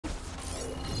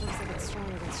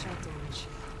Shot damage.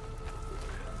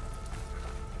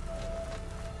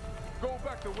 Go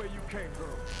back the way you came,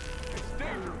 girl. It's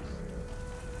dangerous.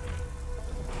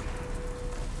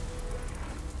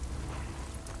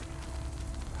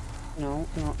 No,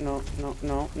 no, no, no,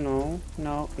 no, no,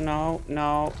 no, no,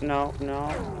 no, no, no.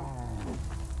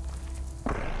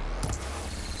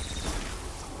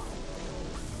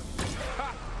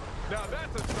 Ha! Now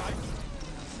that's a sight.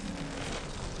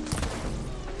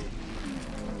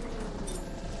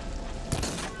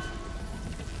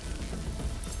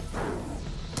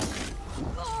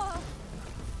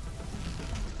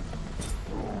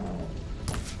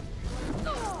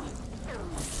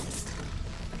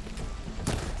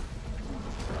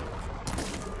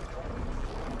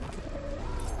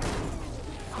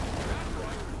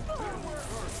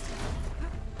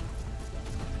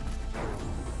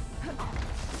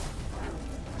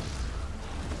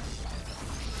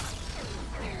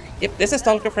 Yep, this is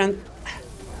Stalker friend.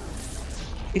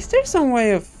 Is there some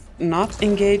way of not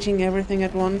engaging everything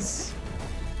at once?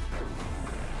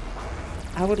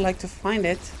 I would like to find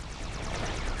it.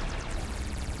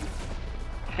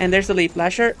 And there's the leaf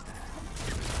flasher.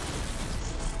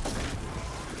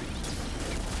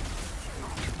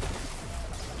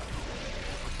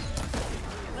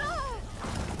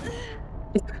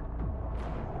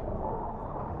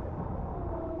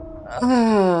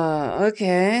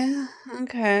 Okay.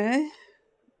 Okay.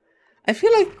 I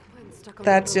feel like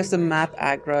that's just a map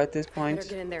aggro at this point. Better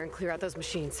get in there and clear out those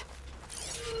machines.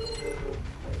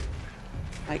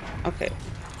 Like, okay.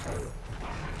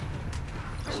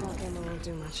 Shock ammo won't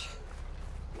do much.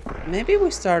 Maybe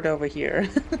we start over here.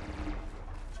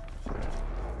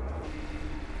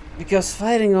 Because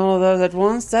fighting all of those at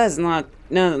once, that's not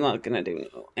gonna do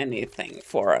anything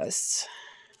for us.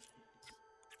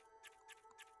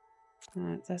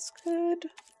 Alright, that's good.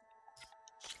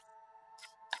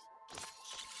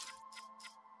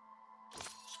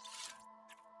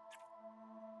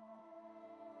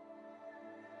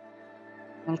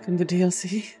 Welcome to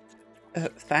DLC.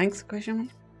 Thanks, question mark?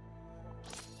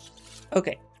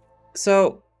 Okay,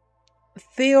 so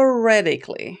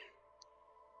theoretically,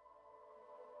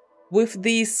 with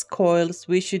these coils,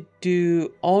 we should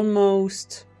do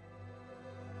almost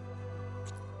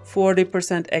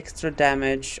 40% extra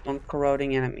damage on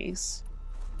corroding enemies.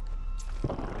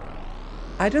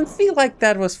 I don't feel like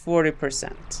that was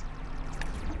 40%.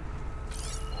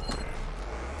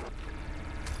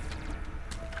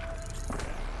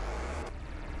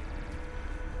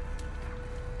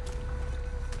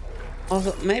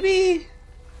 Also, maybe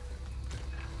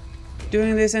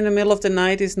doing this in the middle of the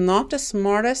night is not the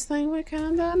smartest thing we can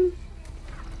have done.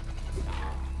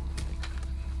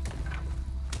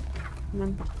 Come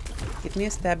on, give me a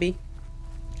stabby.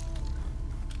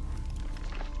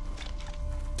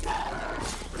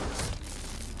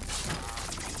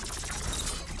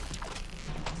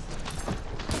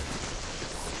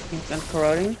 Instant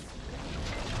corroding.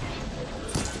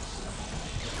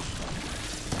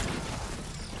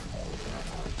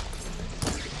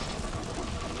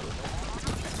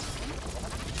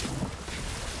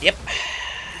 Yep.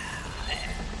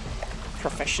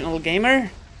 Professional gamer.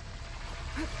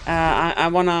 I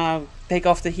wanna take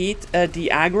off the heat, the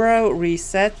aggro,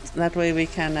 reset. That way we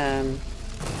can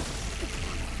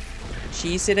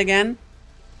cheese it again.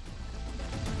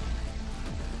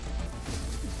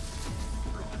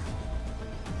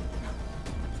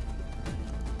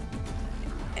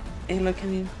 Hey, look,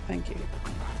 can you? Thank you.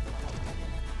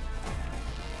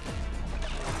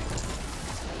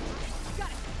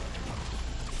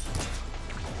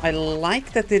 I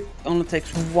like that it only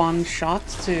takes one shot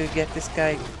to get this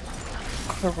guy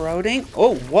corroding.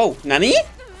 Oh, whoa, Nani?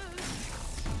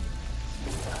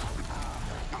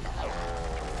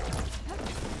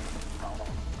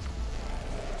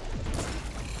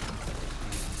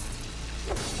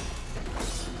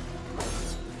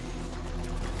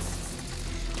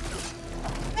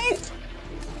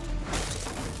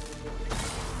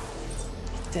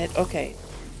 Dead. Okay.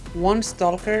 One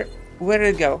stalker. Where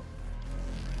did it go?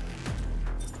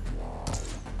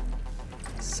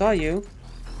 Saw you.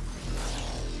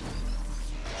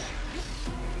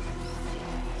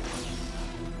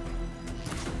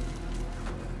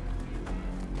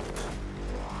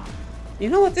 You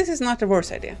know what? This is not the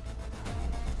worst idea.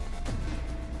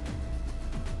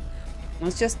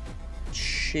 Let's just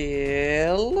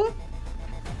chill.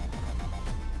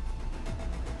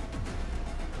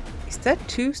 Is that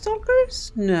two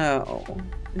stalkers? No.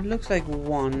 It looks like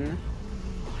one.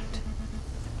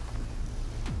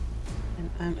 And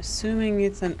I'm assuming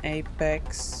it's an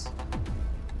apex.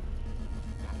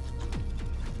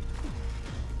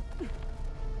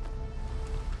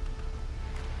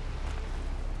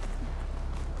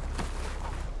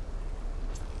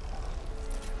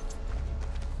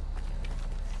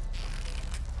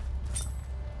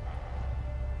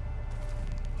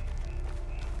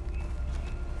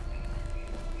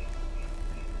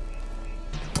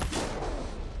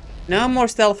 No more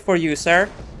stealth for you, sir.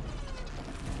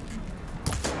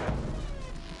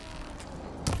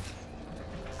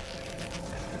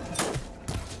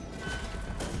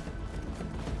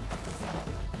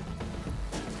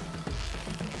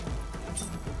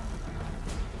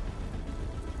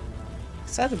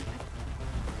 Is that a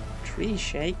tree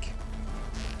shake?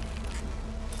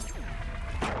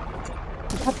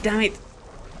 God damn it!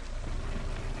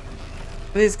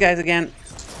 These guys again.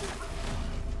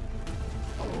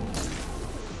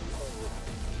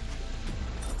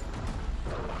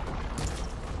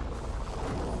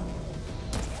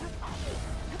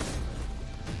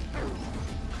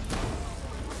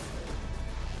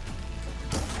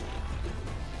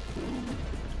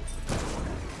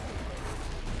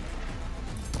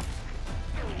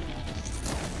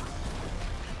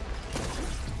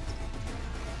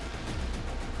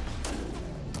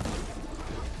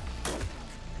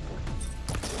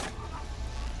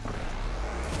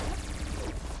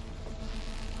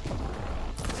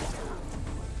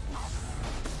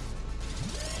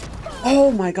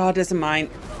 Oh my god, there's a mine.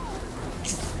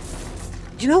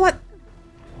 You know what?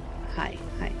 Hi,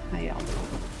 y'all.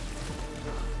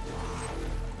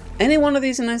 Any one of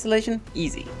these in isolation?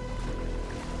 Easy.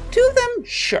 2 of them?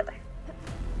 Sure.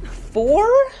 4?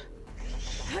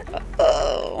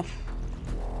 Uh-oh.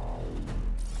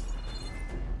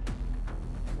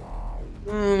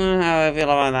 I don't know how I feel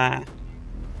about that.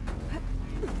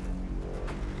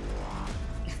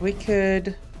 If we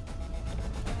could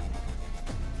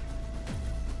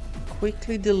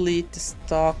quickly delete the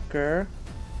stalker.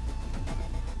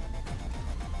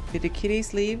 Did the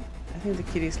kitties leave? I think the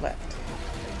kitties left.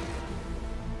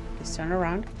 Let's turn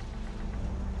around.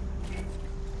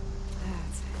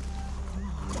 That's it.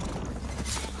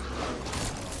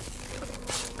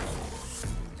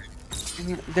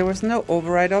 Come on. There was no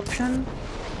override option.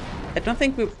 I don't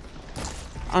think we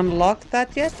unlocked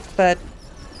that yet, but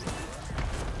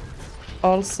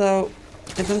also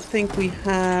I don't think we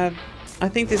have. I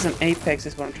think this is an apex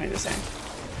is what I'm trying to say.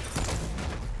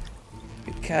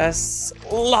 Because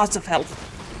lots of health.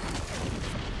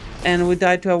 And we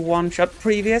died to a one-shot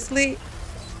previously.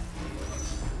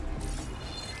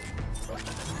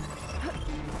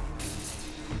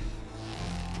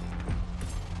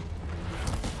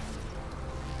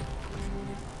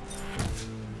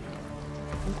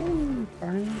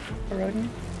 Burning, corroding.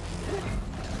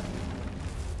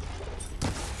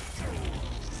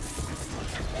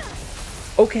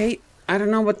 Okay, I don't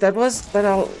know what that was, but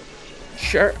I'll...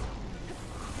 Sure.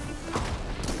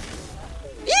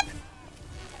 Yep.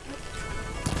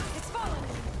 It's fallen.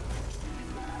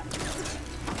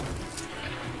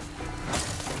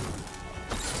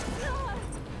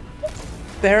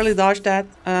 Barely dodged that.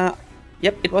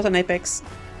 Yep, it was an apex.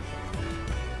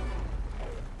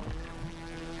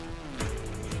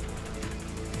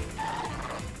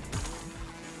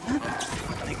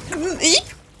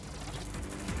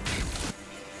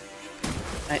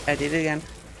 I did it again.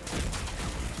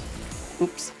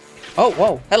 Oops. Oh,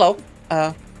 whoa. Hello.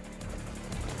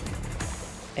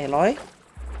 Aloy?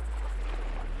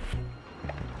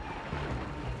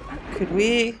 Could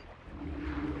we...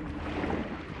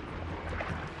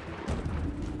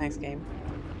 Thanks, game.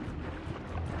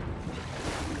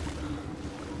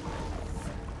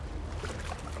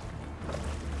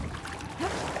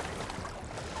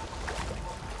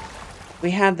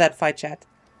 We had that fight chat.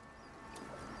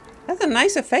 That's a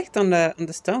nice effect on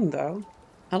the stone, though.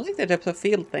 I like the depth of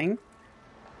field thing.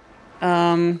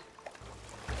 Yep.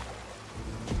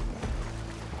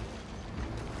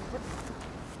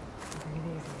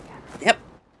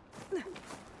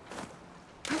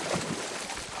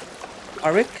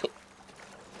 Are we?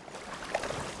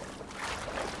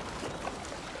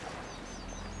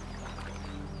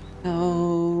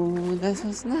 Oh, this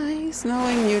was nice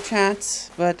knowing you, chat,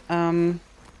 but can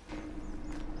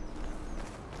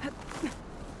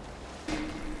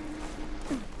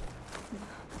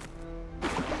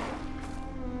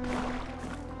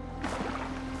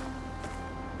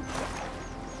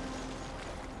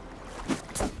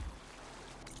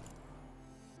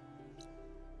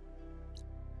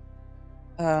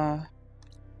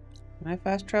I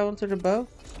fast travel to the boat?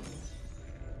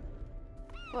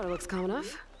 Well, it looks calm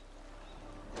enough.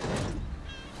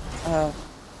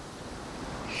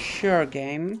 Sure,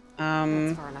 game.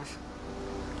 That's far enough.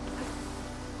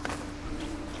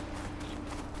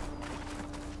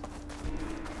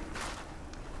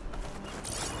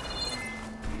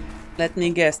 Let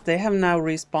me guess, they have now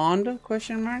respawned?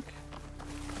 Question mark.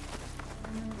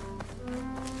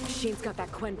 Machine's got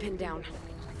that Quen pinned down.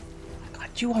 God,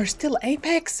 you are still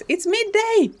Apex. It's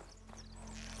midday.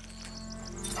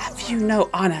 Have you no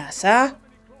honor, sir?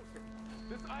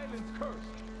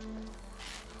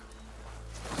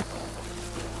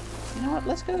 know what?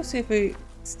 Let's go see if we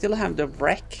still have the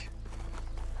wreck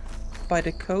by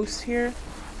the coast here.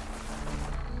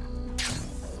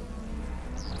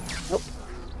 Nope.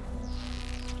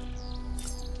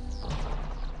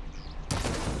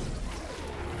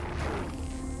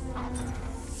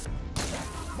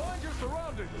 Mind your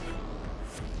surroundings.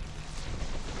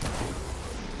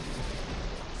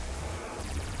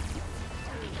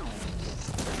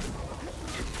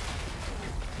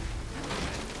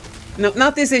 No,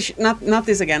 not this issue. Not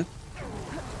this again.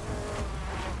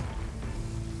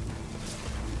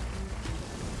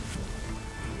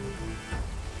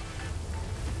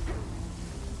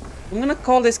 I'm gonna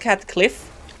call this cat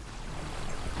Cliff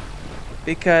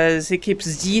because he keeps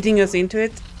yeeting us into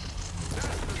it.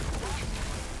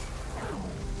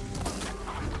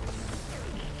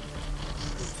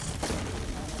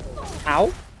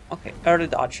 Ow. Okay, early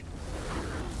dodge.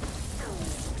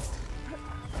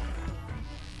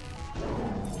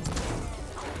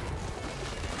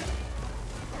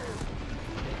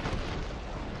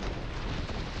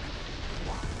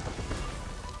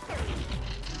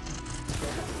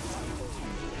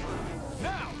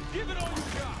 Now, give it all you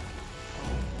got.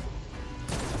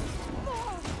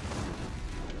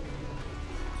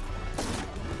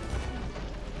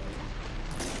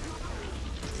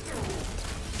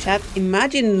 Chat,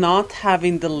 imagine not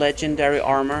having the legendary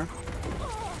armor,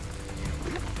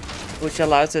 which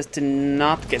allows us to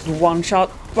not get one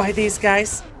shot by these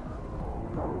guys.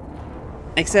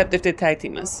 Except if they tag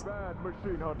team us. Bad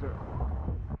machine hunter.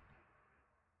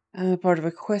 Part of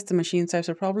a quest, the machine types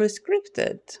are probably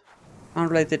scripted.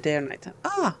 Unrelated day or night time.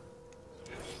 Ah!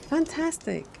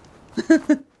 Fantastic!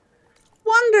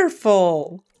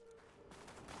 Wonderful!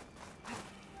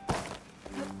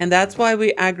 And that's why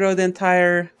we aggro the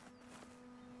entire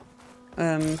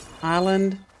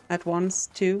island at once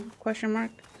too? Question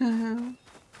mark?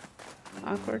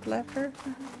 Awkward letter?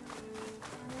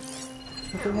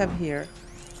 What do we have here?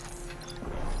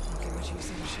 Look at what you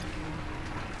said,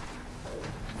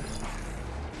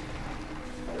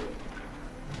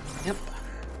 Yep.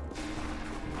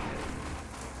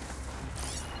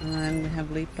 And then we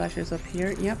have leaf flashes up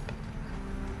here. Yep.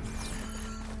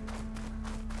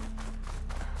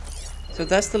 So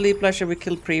that's the leaf flasher we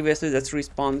killed previously that's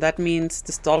respawned. That means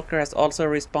the stalker has also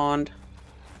respawned.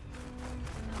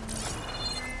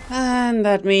 And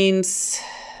that means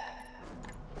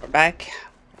we're back.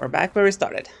 We're back where we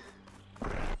started.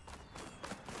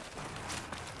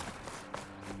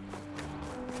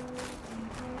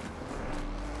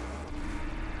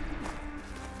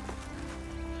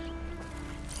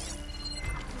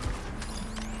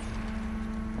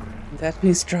 That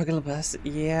means struggle bus.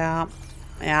 Yeah.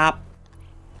 Yeah.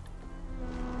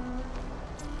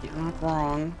 You're not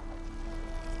wrong.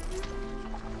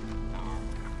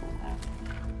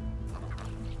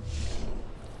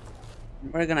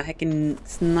 We're gonna heckin'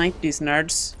 snipe these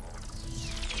nerds.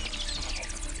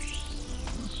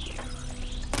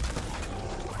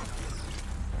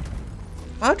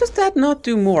 How does that not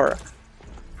do more?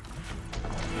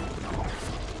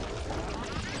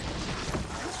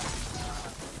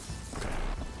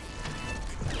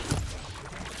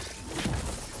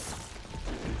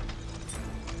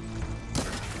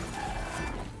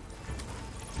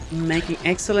 Making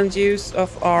excellent use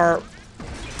of our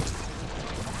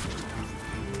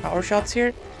power shots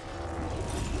here.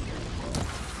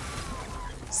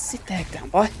 Sit the heck down,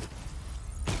 boy.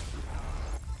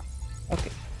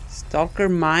 Okay. Stalker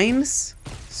mines.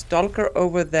 Stalker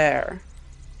over there.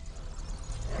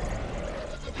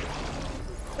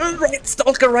 Alright,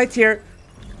 Stalker right here.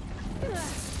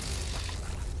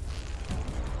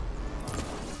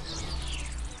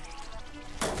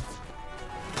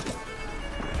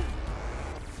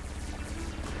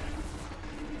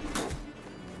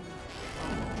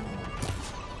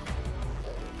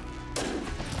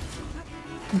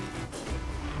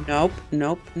 Nope,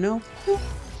 nope, nope.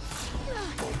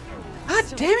 Ah,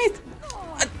 damn it!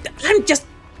 I'm just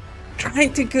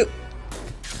trying to go.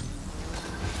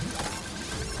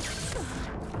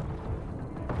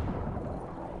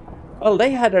 Well,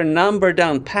 they had our number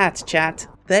down pat, chat.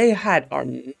 They had our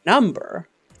number.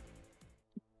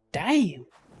 Damn.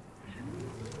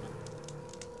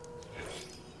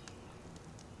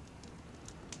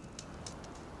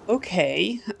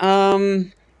 Okay,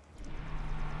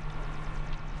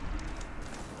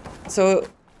 so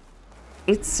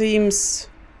it seems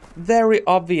very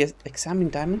obvious. Examine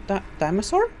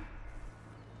dinosaur?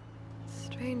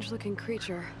 Strange looking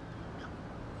creature.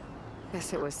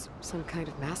 Guess it was some kind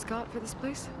of mascot for this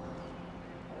place?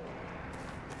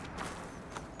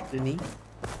 Denny.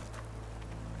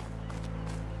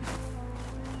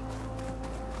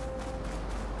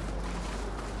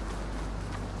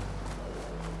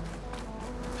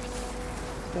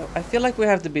 I feel like we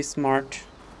have to be smart.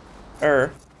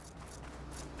 Looks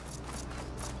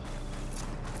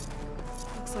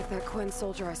like that Quen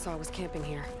soldier I saw was camping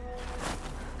here.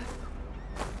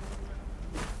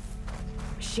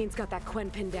 Machine's got that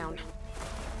Quen pinned down.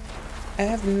 I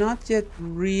have not yet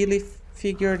really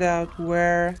figured out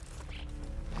where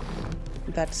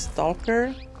that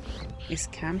stalker is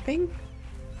camping.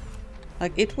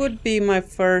 Like, it would be my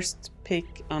first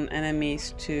pick on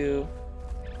enemies to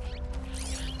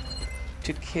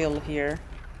kill here.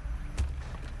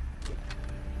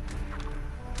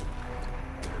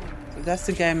 So that's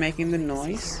the guy making the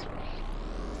noise.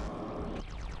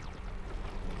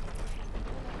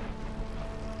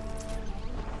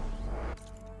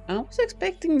 I was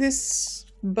expecting this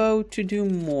bow to do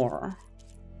more.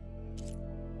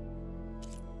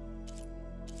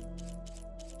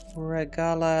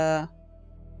 Regala.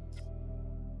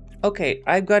 Okay,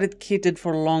 I got it kitted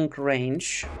for long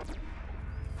range.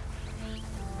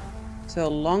 So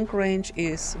long range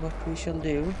is what we shall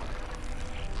do.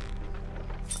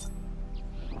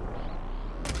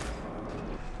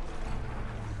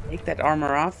 Take that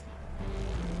armor off.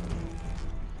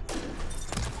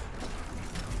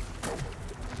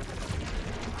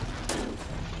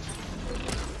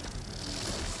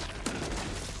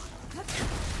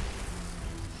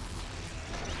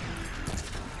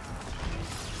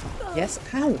 Yes,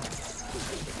 ow!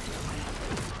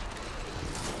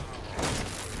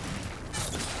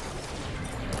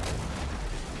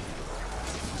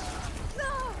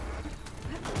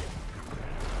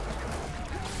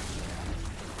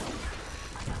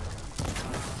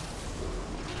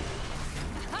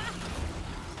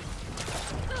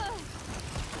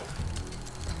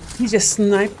 He just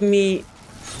sniped me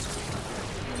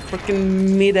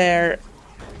freaking midair.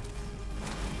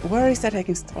 Where is that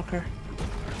hacking stalker?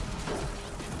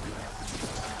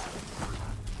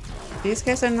 These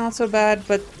guys are not so bad,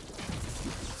 but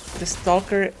the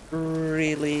stalker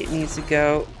really needs to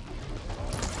go.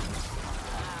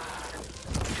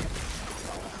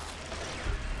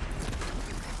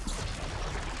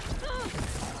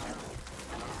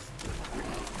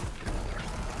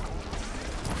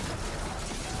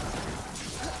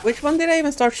 Which one did I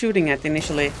even start shooting at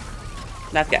initially?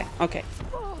 That guy. Okay.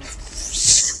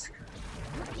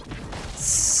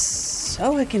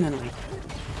 So heckin' annoying.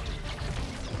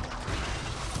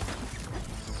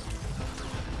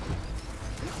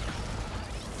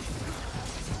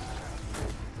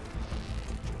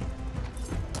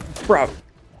 Bro.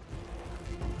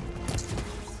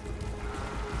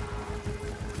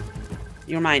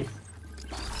 You're mine.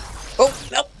 Oh,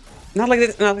 no. Not like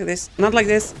this, not like this, not like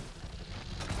this.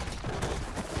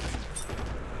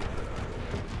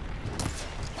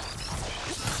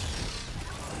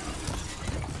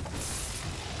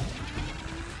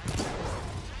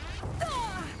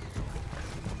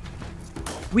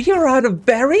 We are out of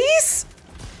berries?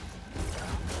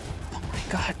 Oh my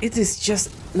god, it is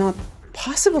just not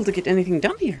possible to get anything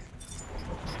done here.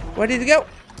 Where did it go?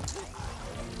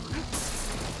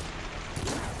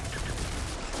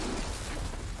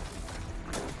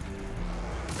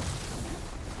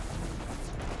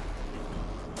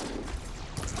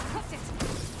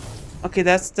 Okay,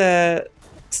 that's the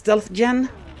stealth gen.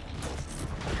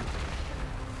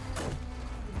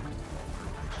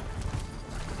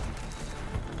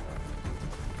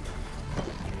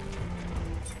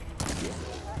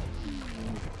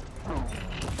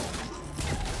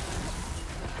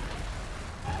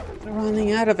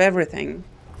 Running out of everything.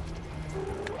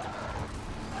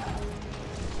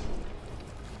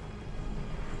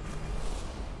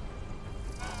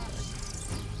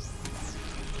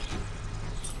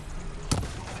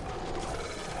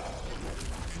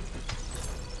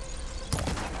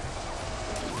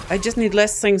 I just need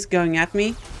less things going at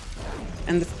me,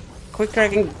 and the quicker I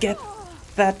can get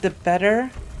that, the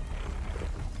better.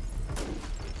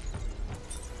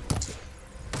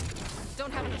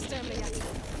 Don't have enough stamina yet.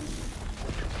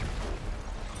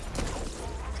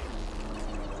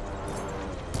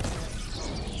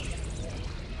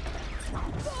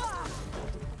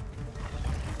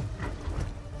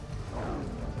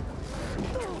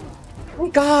 Oh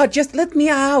god, just let me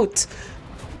out!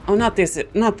 Oh, not this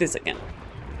again.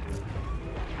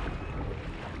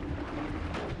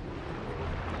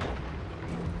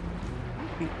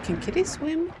 Can Kitty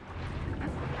swim?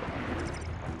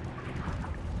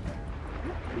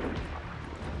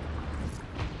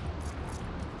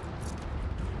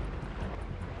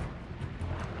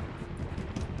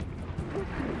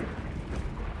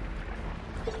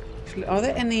 Actually, are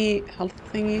there any health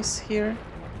thingies here?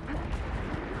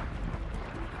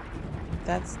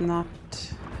 That's not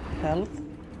health.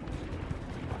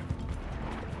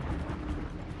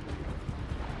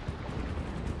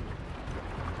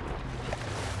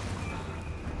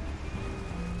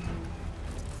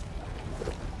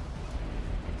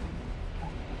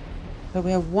 So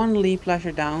we have one leaf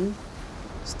flasher down.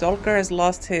 Stalker has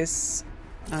lost his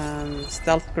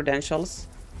stealth credentials.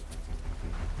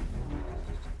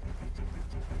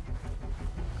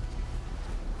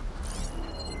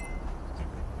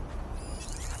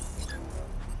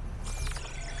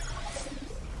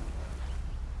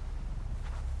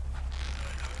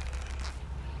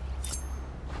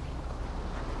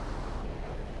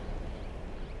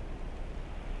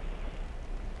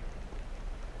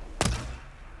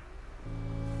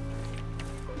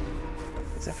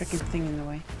 There's a freaking thing in the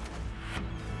way.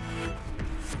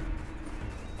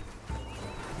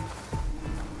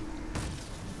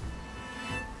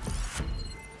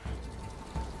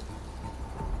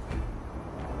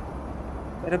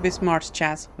 Gotta be smart,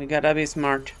 Chaz. We gotta be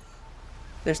smart.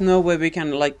 There's no way we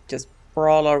can, like, just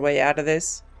brawl our way out of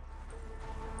this.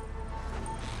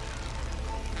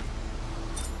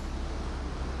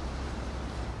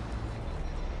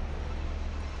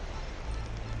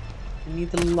 I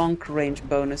need the long range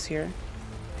bonus here.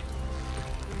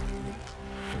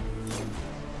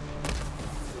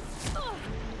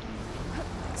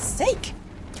 Sake!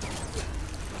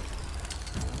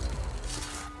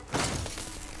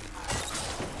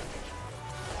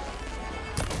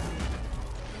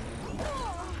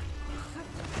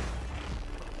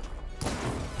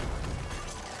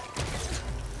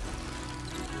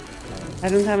 I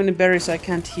don't have any berries, so I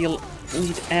can't heal. I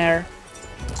need air.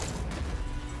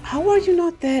 How are you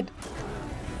not dead?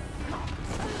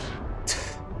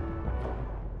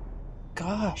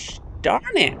 Gosh,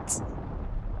 darn it!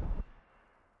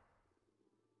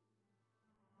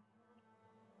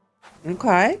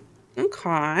 Okay,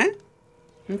 okay.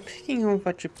 I'm picking up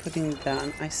what you're putting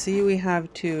down. I see we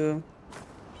have to...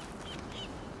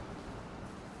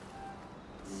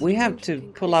 We have to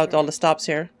pull out all the stops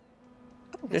here.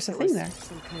 Oh, there's a thing there.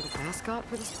 Some kind of mascot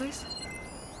for this place?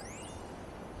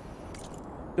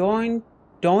 Don't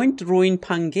ruin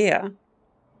Pangea.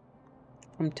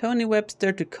 From Tony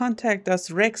Webster to contact us,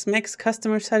 Rex makes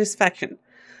customer satisfaction.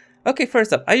 Okay,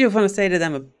 first up, I just want to say that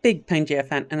I'm a big Pangea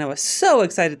fan, and I was so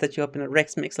excited that you opened a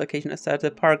Rex Mix location outside the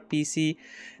park, BC,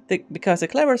 because the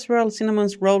clever swirl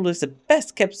Cinnamon's role is the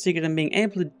best kept secret, and being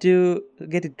able to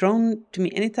get it drawn to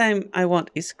me anytime I want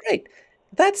is great.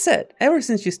 That said, ever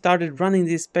since you started running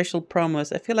these special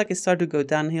promos, I feel like it started to go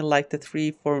downhill, like the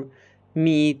 3 for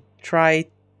me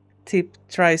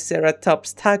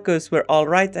Triceratops tacos were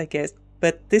alright, I guess,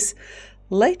 but this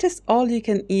latest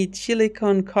all-you-can-eat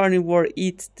Chilicon Carnivore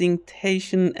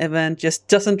Extinctation event just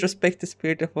doesn't respect the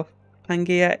spirit of what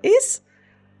Pangea is,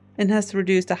 and has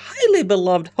reduced a highly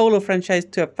beloved Holo franchise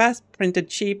to a fast-printed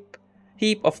cheap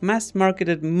heap of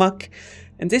mass-marketed muck,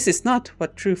 and this is not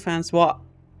what true fans want.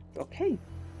 Okay.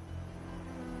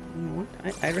 You know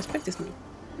what? I respect this man.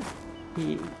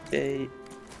 They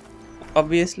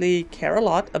obviously care a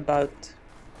lot about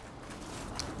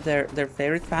their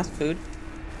favorite fast food.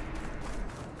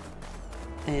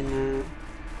 And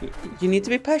you need to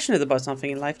be passionate about something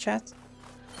in live chat.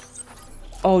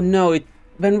 Oh no,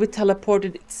 when we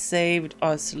teleported, it saved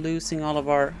us losing all of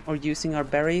our, or using our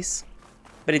berries.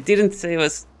 But it didn't save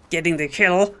us getting the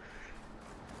kill.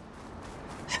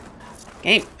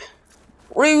 Game.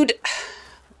 Rude.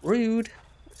 Rude.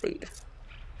 Rude.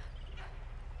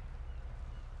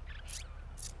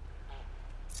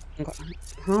 Okay.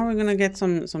 How are we gonna get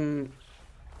some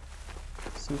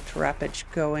trappage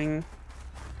going?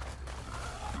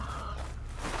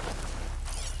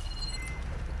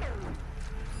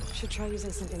 Should try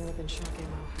using something other than shock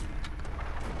ammo.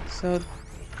 So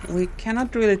we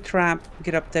cannot really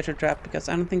get up there to trap because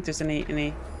I don't think there's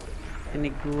any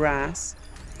grass.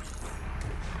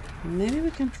 Maybe we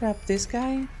can trap this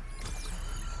guy.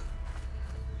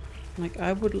 Like,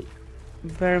 I would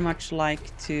very much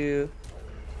like to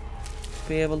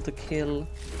be able to kill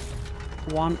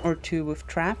 1 or 2 with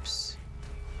traps.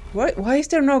 Why is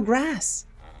there no grass?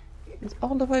 It's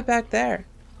all the way back there.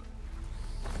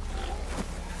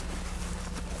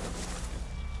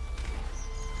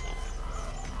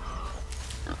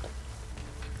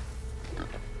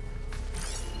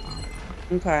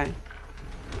 Okay.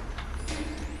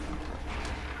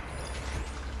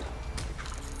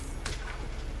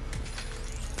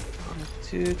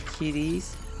 Two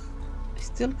kitties. I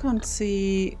still can't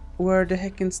see where the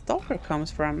heckin' stalker comes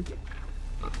from.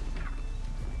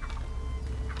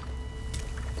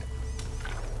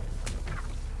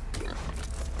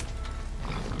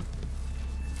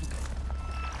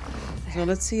 So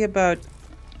let's see about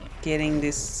getting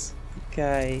this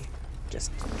guy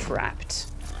just trapped.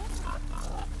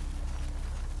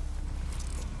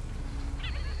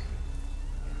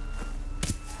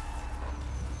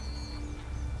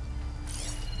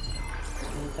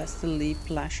 That's the leaf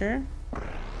flasher.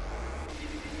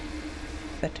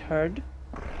 That herd.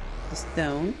 The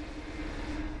stone.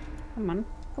 Come on.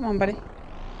 Come on, buddy.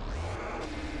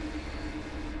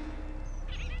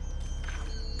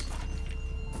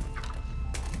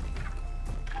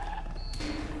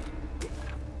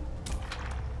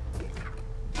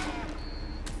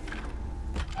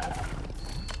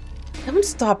 Don't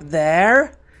stop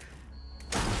there.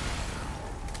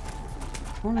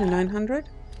 Only 900?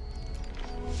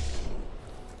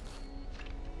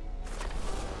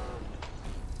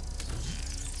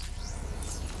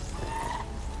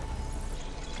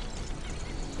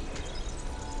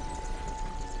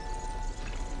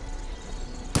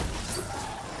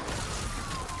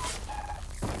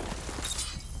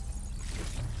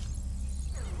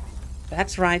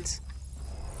 That's right.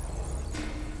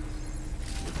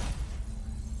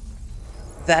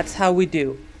 That's how we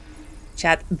do.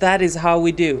 Chat, that is how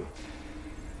we do.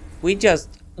 We just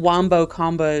wombo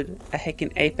comboed a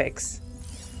heckin' Apex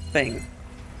thing.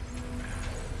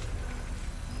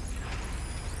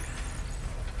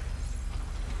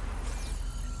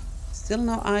 Still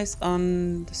no eyes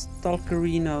on the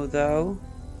Stalkerino though.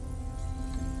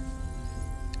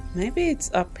 Maybe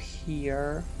it's up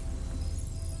here.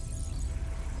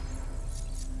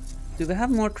 Do we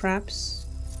have more traps?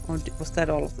 Or was that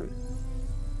all of them?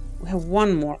 We have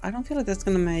one more. I don't feel like that's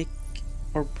gonna make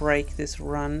or break this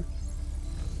run.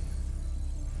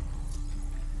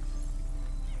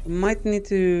 We might need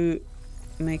to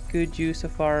make good use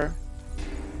of our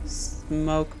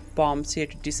smoke bombs here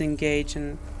to disengage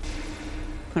and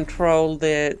control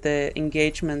the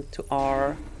engagement to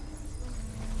our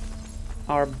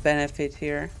benefit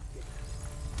here.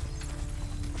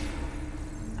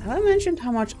 Have I mentioned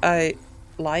how much I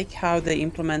like how they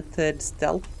implemented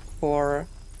stealth for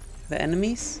the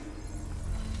enemies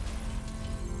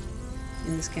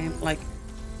in this game? Like,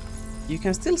 you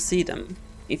can still see them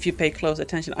if you pay close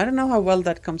attention. I don't know how well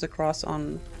that comes across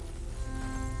on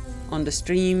the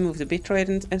stream with the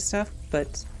bitrate and stuff,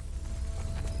 but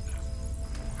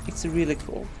it's really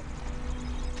cool.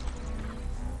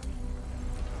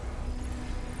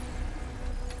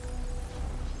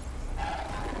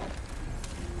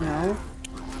 No.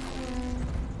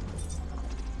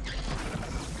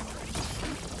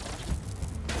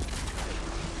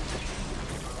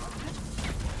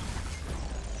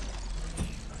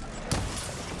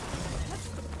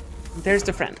 There's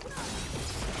the friend.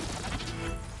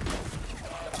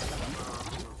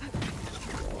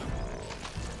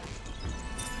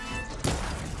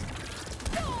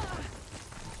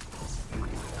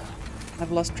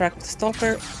 I've lost track of the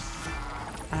stalker.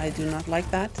 I do not like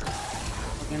that.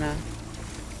 We're gonna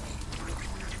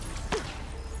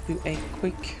do a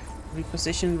quick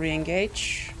reposition,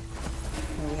 re-engage.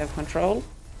 We have control.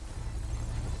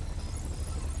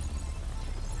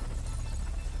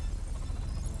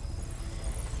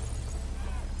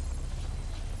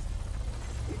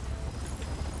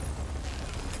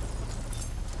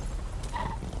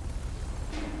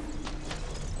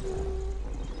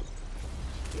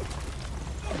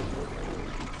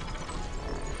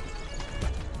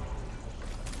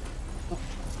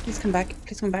 Please come back.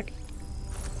 Please come back.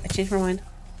 I changed my mind.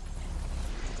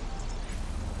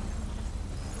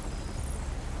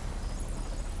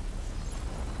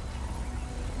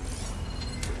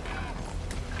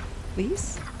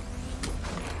 Please?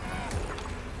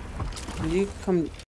 Will you come